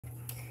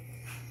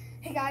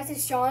Hey guys,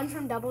 it's John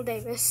from Double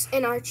Davis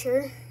and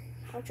Archer.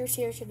 Archer's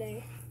here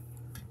today.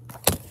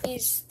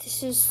 This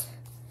is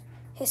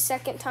his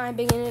second time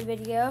being in a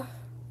video.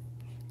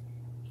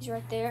 He's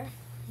right there.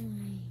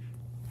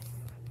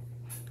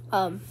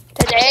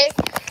 Today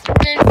we're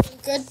gonna do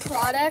good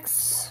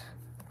products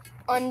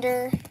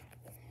under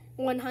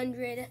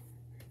 $100,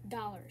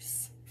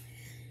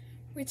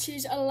 which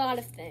is a lot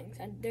of things.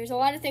 And there's a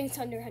lot of things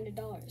under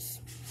 $100.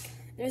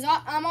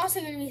 I'm also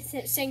going to be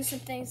saying some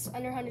things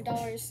under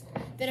 $100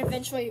 that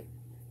eventually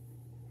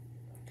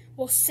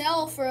will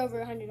sell for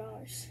over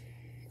 $100.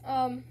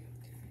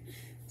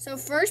 So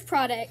first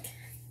product,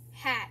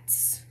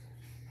 hats.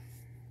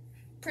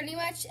 Pretty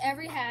much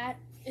every hat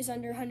is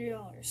under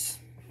 $100,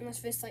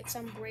 unless it's like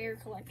some rare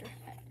collector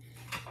hat.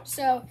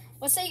 So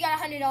let's say you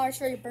got $100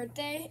 for your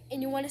birthday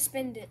and you want to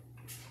spend it.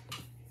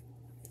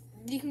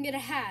 You can get a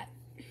hat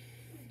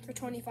for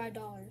 $25,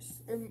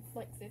 or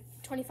like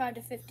 $25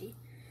 to $50.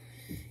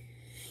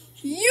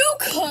 You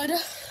could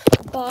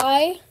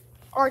buy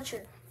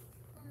Archer,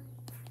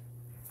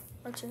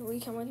 will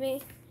you come with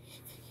me?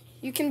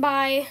 You can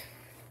buy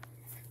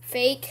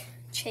fake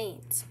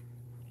chains,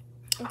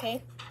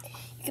 okay?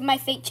 You can buy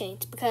fake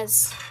chains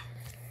because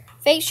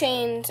fake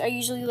chains are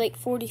usually like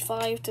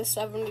 $45 to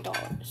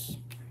 $70.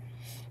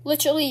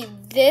 Literally,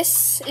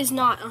 this is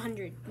not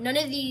 $100. None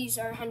of these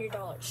are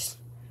 $100.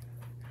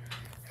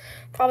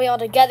 Probably all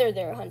together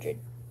they're $100.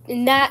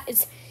 And that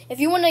is,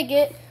 if you want to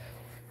get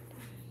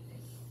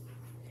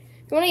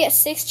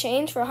 6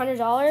 chains for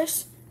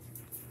 $100,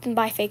 then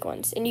buy fake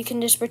ones, and you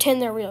can just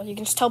pretend they're real. You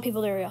can just tell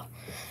people they're real.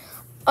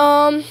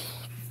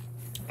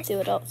 Let's see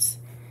what else.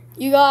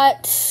 You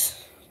got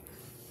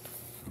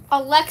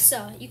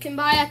Alexa. You can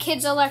buy a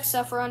kid's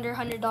Alexa for under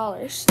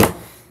 $100,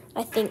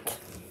 I think.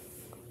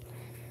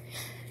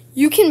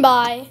 You can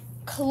buy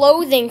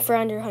clothing for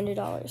under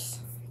 $100.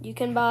 You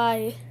can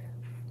buy.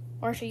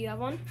 Marsha, you have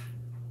one?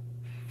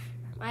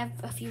 I have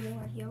a few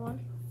more. You have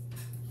one?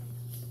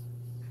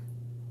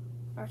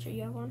 Archer,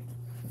 you have one?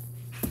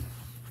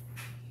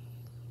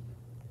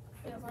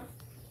 You have one?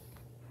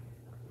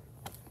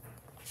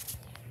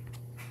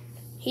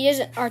 He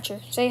isn't. Archer,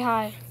 say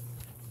hi.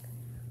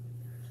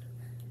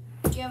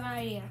 Do you have an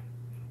idea?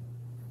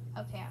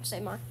 Okay, I'll say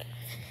more.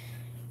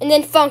 And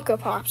then Funko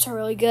Pops are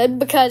really good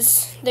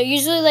because they're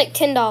usually like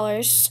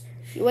 $10.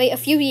 You wait a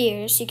few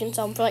years, you can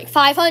sell them for like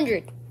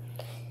 $500.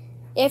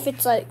 If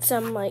it's like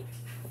some like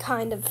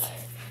kind of,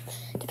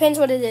 depends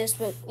what it is,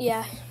 but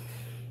yeah.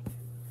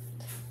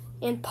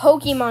 And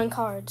Pokemon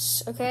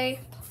cards, okay?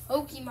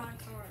 Pokemon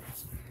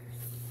cards.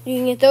 You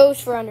can get those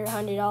for under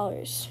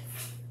 $100.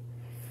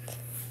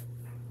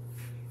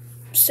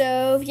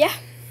 So, yeah.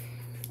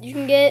 You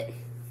can get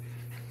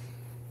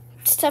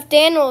stuffed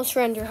animals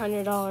for under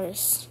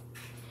 $100.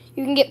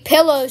 You can get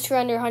pillows for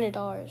under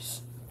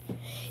 $100.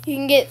 You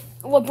can get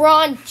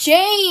LeBron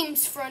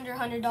James for under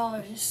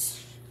 $100.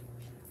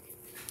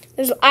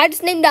 I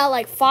just named out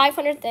like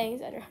 500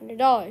 things under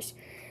 $100.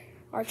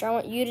 Archer, I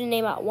want you to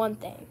name out one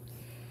thing.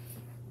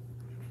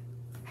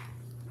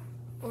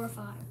 Or 5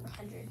 or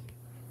 100.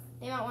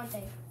 Name out one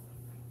thing.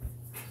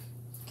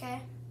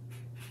 Okay?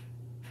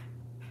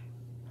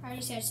 I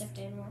already said stuffed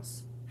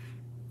animals.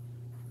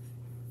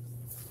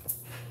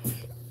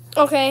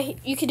 Okay,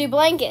 you could do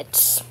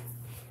blankets.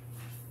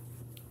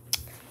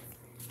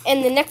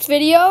 And the next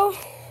video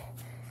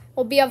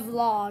will be a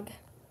vlog.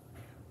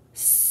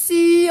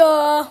 See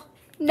ya.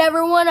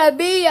 Never wanna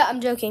be ya.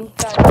 I'm joking.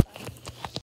 Sorry.